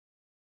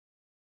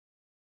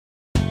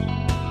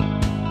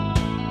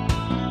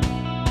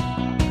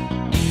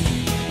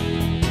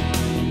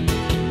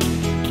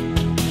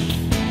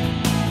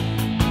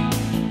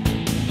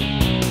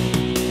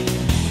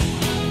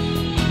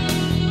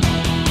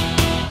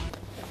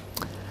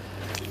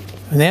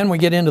And then we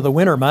get into the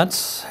winter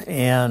months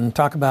and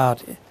talk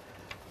about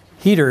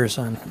heaters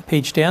on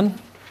page 10.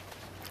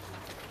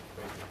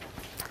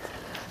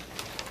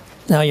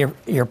 Now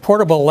your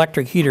portable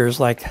electric heaters,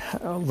 like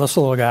this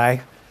little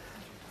guy,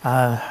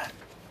 a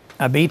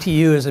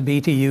BTU is a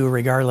BTU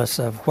regardless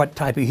of what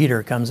type of heater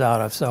it comes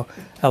out of. So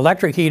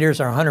electric heaters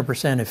are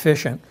 100%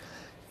 efficient,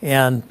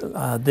 and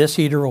this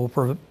heater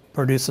will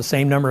produce the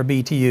same number of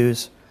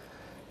BTUs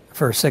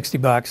for 60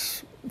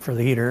 bucks for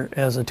the heater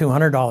as a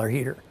 $200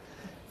 heater.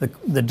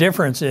 The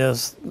difference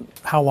is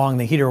how long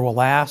the heater will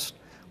last,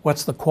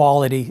 what's the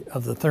quality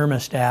of the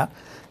thermostat,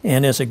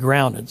 and is it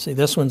grounded. See,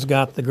 this one's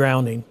got the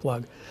grounding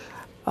plug.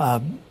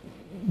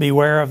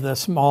 Beware of the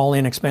small,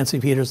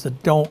 inexpensive heaters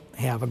that don't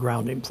have a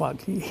grounding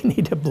plug. You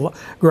need to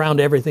ground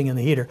everything in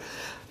the heater,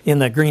 in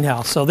the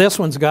greenhouse. So this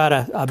one's got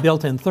a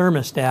built-in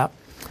thermostat.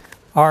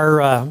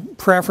 Our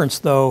preference,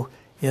 though,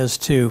 is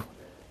to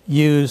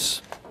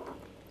use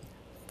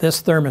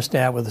this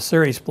thermostat with a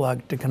series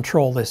plug to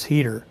control this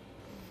heater.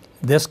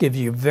 This gives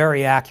you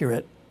very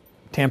accurate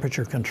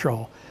temperature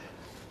control.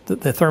 The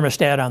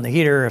thermostat on the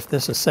heater, if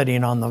this is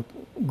sitting on the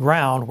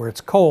ground where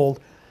it's cold,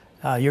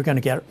 you're going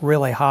to get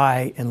really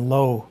high and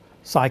low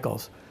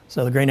cycles.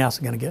 So the greenhouse is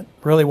going to get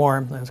really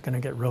warm, then it's going to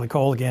get really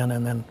cold again,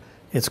 and then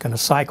it's going to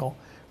cycle,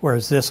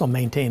 whereas this will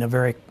maintain a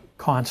very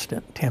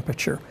constant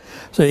temperature.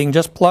 So you can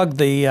just plug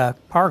the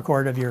power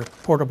cord of your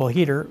portable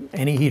heater,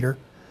 any heater,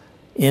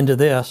 into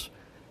this.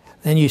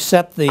 Then you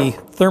set the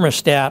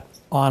thermostat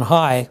on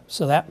high,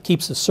 so that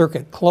keeps the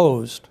circuit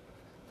closed.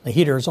 The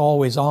heater is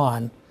always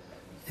on,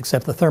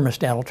 except the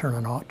thermostat will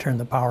turn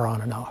the power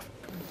on and off.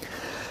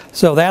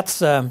 So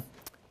that's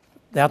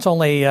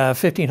only a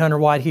 1500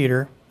 watt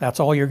heater. That's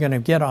all you're going to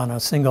get on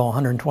a single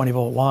 120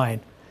 volt line.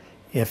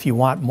 If you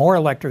want more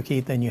electric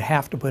heat, then you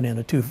have to put in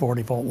a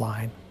 240 volt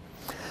line.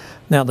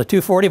 Now the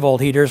 240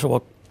 volt heaters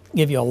will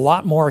give you a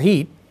lot more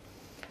heat.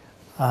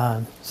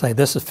 Say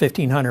this is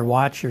 1500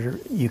 watts.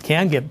 You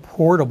can get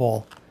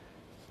portable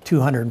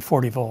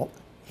 240 volt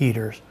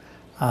heaters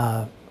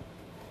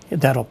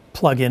that'll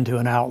plug into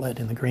an outlet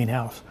in the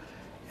greenhouse.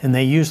 And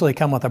they usually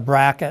come with a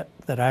bracket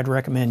that I'd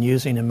recommend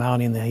using and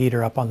mounting the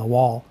heater up on the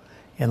wall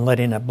and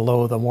letting it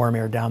blow the warm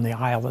air down the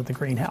aisle of the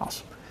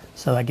greenhouse.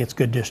 So that gets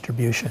good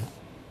distribution.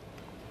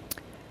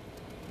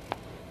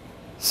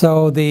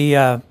 So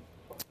the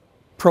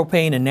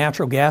propane and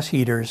natural gas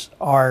heaters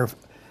are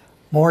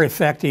more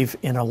effective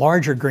in a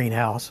larger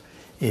greenhouse.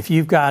 If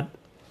you've got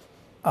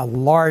a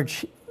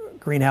large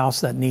greenhouse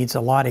that needs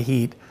a lot of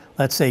heat,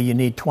 let's say you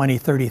need 20,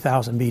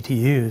 30,000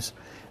 BTUs,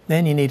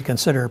 then you need to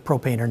consider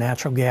propane or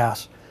natural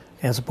gas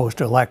as opposed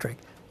to electric,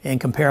 and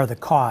compare the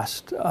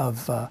cost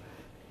of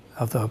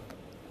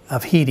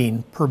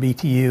heating per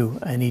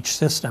BTU in each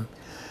system.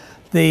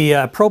 The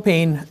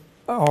propane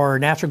or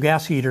natural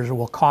gas heaters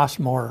will cost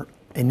more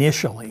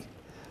initially,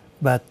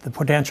 but the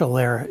potential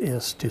there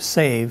is to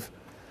save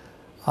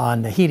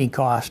on the heating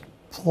cost.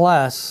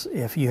 Plus,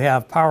 if you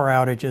have power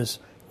outages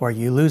where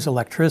you lose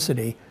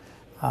electricity,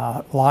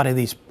 a lot of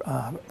these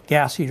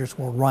gas heaters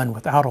will run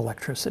without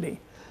electricity.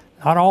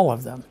 Not all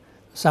of them.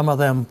 Some of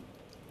them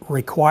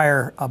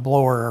require a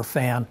blower or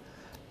fan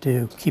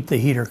to keep the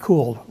heater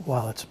cooled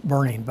while it's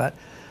burning, but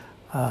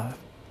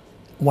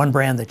one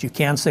brand that you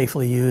can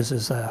safely use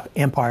is an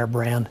Empire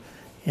brand,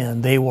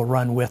 and they will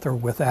run with or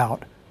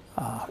without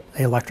an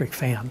electric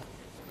fan.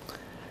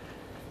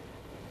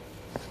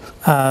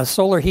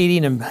 Solar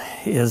heating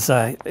is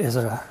a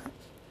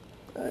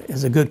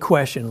good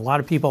question. A lot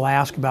of people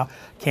ask about,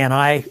 can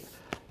I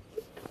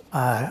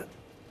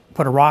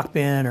put a rock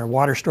bin or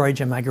water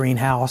storage in my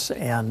greenhouse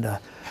and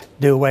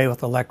do away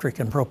with electric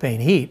and propane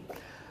heat?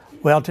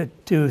 Well,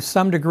 to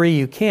some degree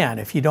you can.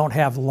 If you don't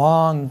have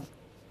long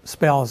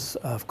spells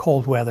of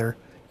cold weather,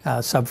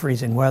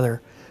 sub-freezing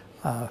weather,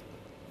 on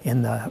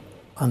the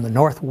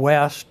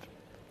northwest,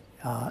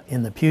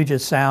 in the Puget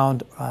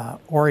Sound,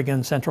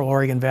 Oregon, Central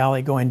Oregon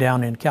Valley, going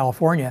down in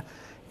California,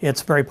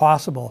 it's very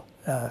possible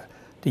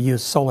to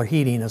use solar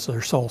heating as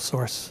their sole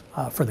source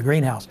for the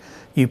greenhouse.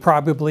 You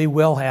probably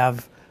will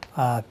have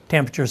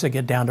temperatures that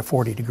get down to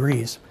 40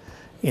 degrees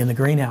in the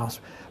greenhouse.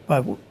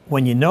 But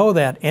when you know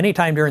that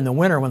anytime during the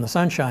winter when the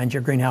sun shines,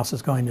 your greenhouse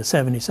is going to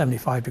 70,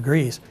 75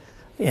 degrees,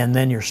 and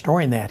then you're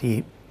storing that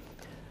heat,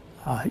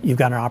 you've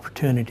got an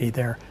opportunity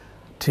there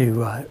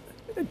to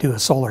do a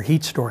solar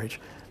heat storage.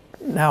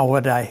 Now,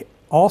 what I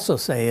also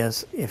say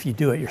is, if you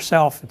do it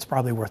yourself, it's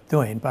probably worth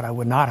doing, but I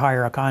would not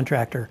hire a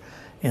contractor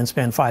and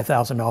spend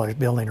 $5,000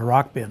 building a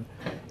rock bin.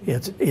 The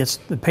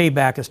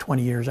payback is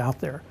 20 years out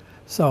there.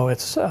 So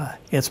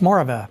it's more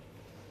of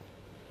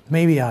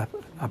maybe a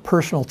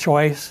personal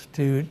choice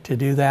to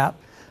do that.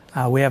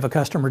 We have a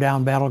customer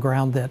down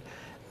Battleground that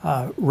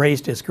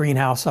raised his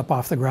greenhouse up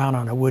off the ground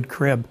on a wood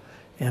crib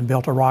and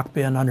built a rock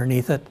bin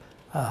underneath it.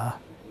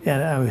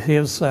 And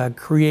his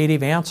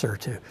creative answer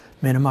to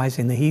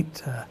minimizing the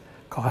heat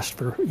cost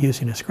for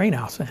using his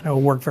greenhouse, and it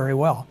will work very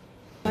well.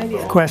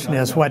 The question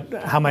is,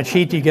 how much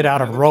heat do you get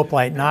out of a rope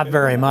light? Not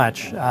very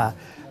much,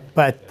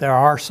 but there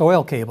are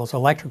soil cables,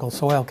 electrical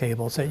soil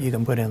cables that you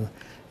can put in,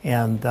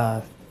 and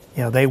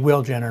you know, they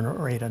will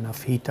generate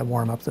enough heat to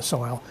warm up the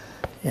soil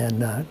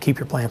and keep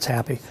your plants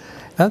happy.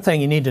 Another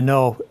thing you need to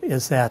know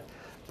is that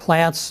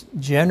plants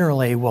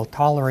generally will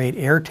tolerate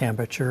air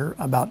temperature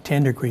about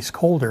 10 degrees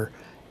colder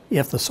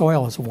if the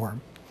soil is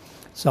warm.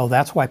 So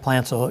that's why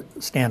plants will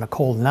stand a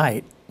cold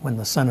night when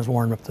the sun has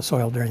warmed up the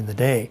soil during the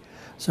day.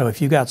 So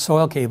if you've got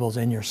soil cables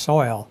in your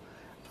soil,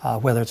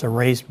 whether it's a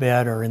raised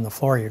bed or in the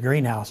floor of your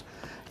greenhouse,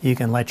 you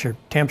can let your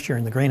temperature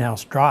in the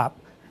greenhouse drop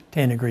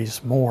 10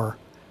 degrees more,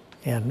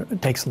 and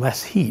it takes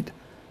less heat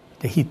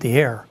to heat the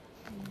air,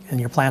 and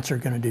your plants are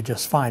going to do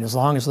just fine as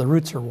long as the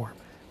roots are warm.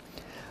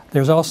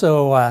 There's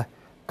also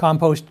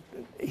compost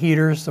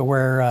heaters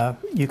where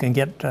you can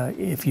get,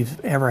 if you've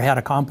ever had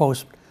a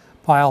compost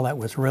pile that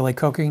was really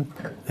cooking,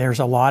 there's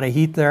a lot of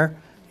heat there,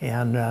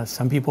 and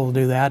some people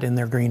do that in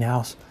their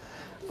greenhouse.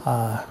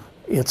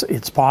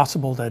 It's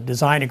possible to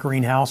design a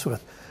greenhouse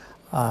with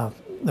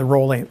the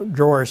rolling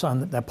drawers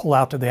that pull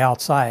out to the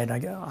outside.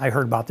 I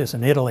heard about this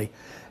in Italy,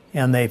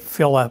 and they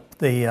fill up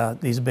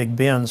these big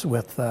bins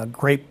with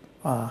grape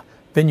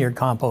vineyard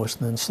compost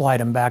and then slide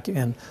them back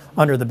in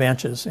under the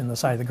benches in the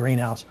side of the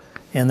greenhouse,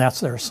 and that's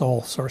their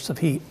sole source of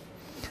heat.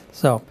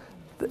 So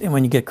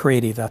when you get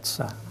creative, that's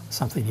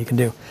something you can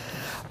do.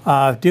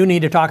 Do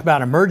need to talk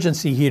about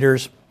emergency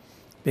heaters,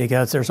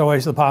 because there's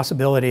always the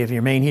possibility of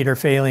your main heater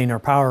failing or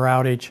power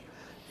outage.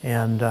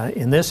 And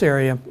in this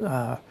area,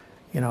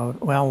 you know,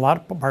 well, a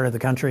lot of part of the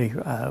country,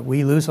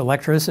 we lose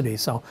electricity.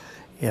 So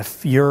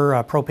if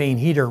your propane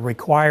heater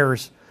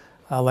requires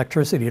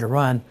electricity to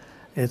run,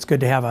 it's good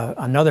to have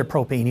another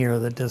propane heater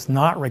that does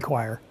not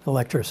require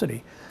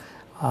electricity.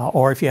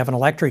 Or if you have an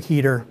electric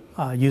heater,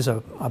 use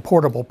a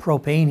portable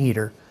propane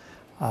heater.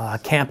 A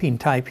camping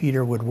type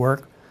heater would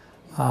work.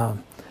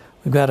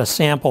 We've got a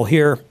sample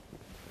here.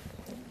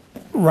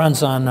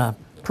 Runs on a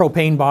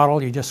propane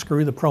bottle. You just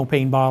screw the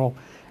propane bottle,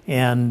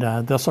 and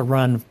this will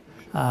run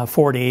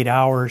 4 to 8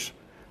 hours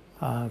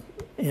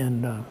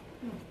and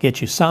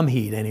get you some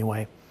heat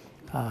anyway,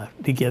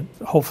 to get,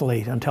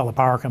 hopefully, until the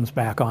power comes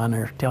back on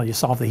or until you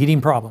solve the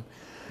heating problem.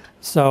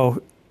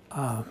 So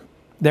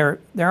there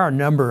are a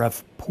number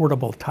of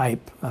portable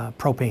type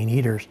propane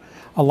heaters.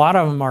 A lot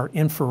of them are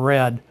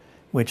infrared,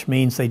 which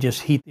means they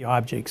just heat the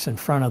objects in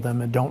front of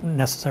them and don't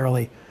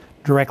necessarily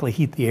directly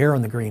heat the air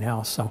in the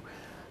greenhouse. So,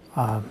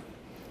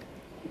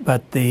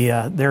 but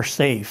they're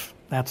safe.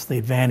 That's the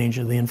advantage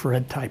of the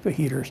infrared type of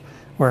heaters.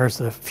 Whereas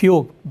the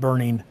fuel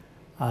burning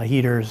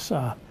heaters,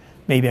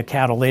 maybe a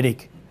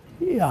catalytic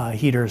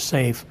heater is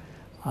safe,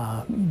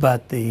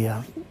 but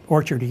the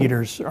orchard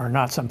heaters are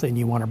not something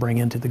you want to bring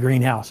into the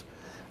greenhouse.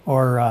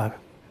 Or,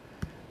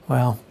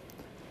 well,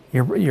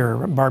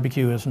 your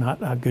barbecue is not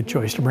a good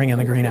choice to bring in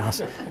the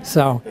greenhouse.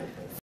 So